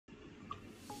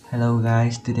Hello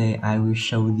guys, today I will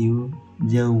show you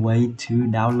the way to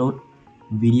download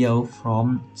video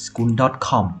from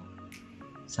school.com.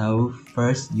 So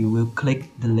first you will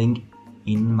click the link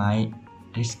in my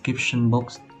description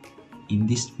box in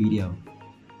this video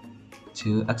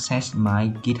to access my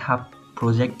GitHub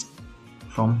project.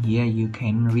 From here you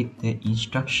can read the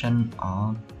instruction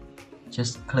or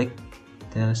just click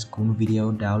the school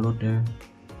video downloader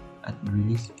at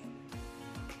release.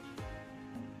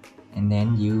 And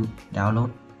then you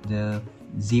download the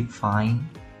zip file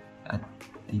at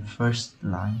the first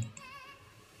line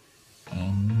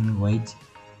and wait.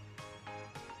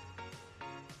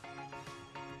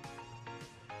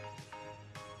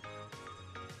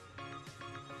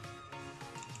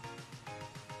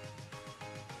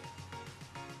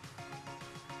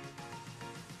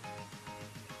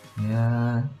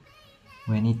 Yeah,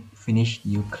 when it finished,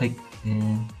 you click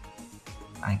the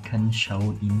icon show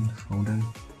in folder.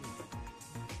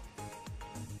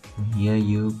 And here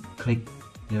you click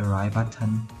the right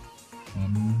button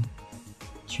and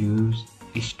choose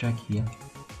extract here.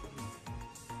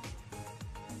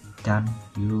 Done.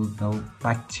 You go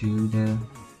back to the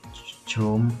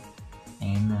Chrome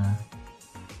and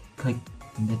click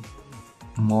the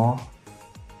more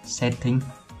setting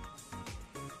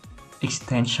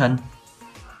extension.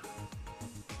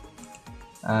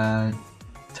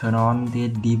 Turn on the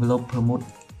developer mode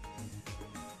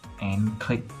and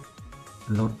click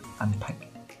load unpack.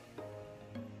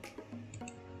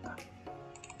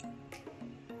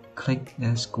 Click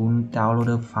the school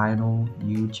downloader file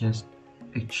you just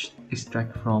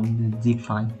extract from the zip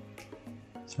file.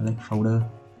 Select folder.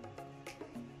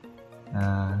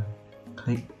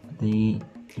 Click the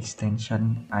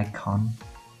extension icon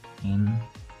and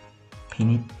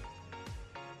pin it.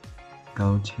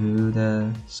 Go to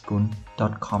the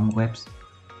school.com website.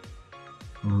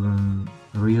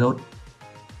 Reload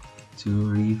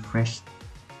to refresh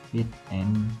it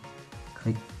and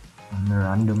click on the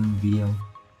random video.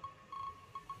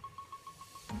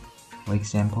 For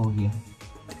example, here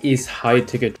is high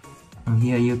ticket. And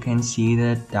here you can see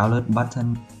the download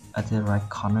button at the right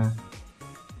corner.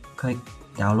 Click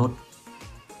download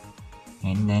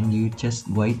and then you just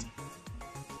wait.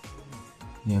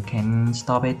 You can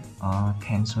stop it or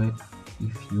cancel it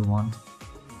if you want.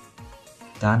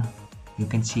 Done. You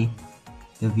can see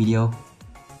the video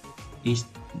is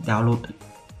downloaded.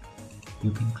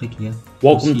 You can click here.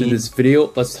 Welcome to this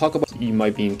video. Let's talk about, you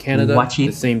might be in Canada. Watch it.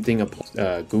 The same thing applies.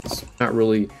 Google's not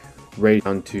really ready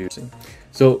down to.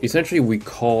 So essentially we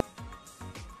call.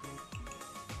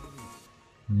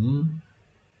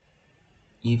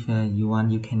 If you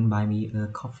want, you can buy me a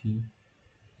coffee.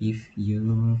 If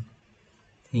you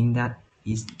think that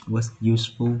it was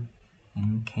useful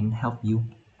and can help you.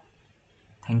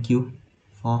 Thank you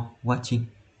for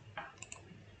watching.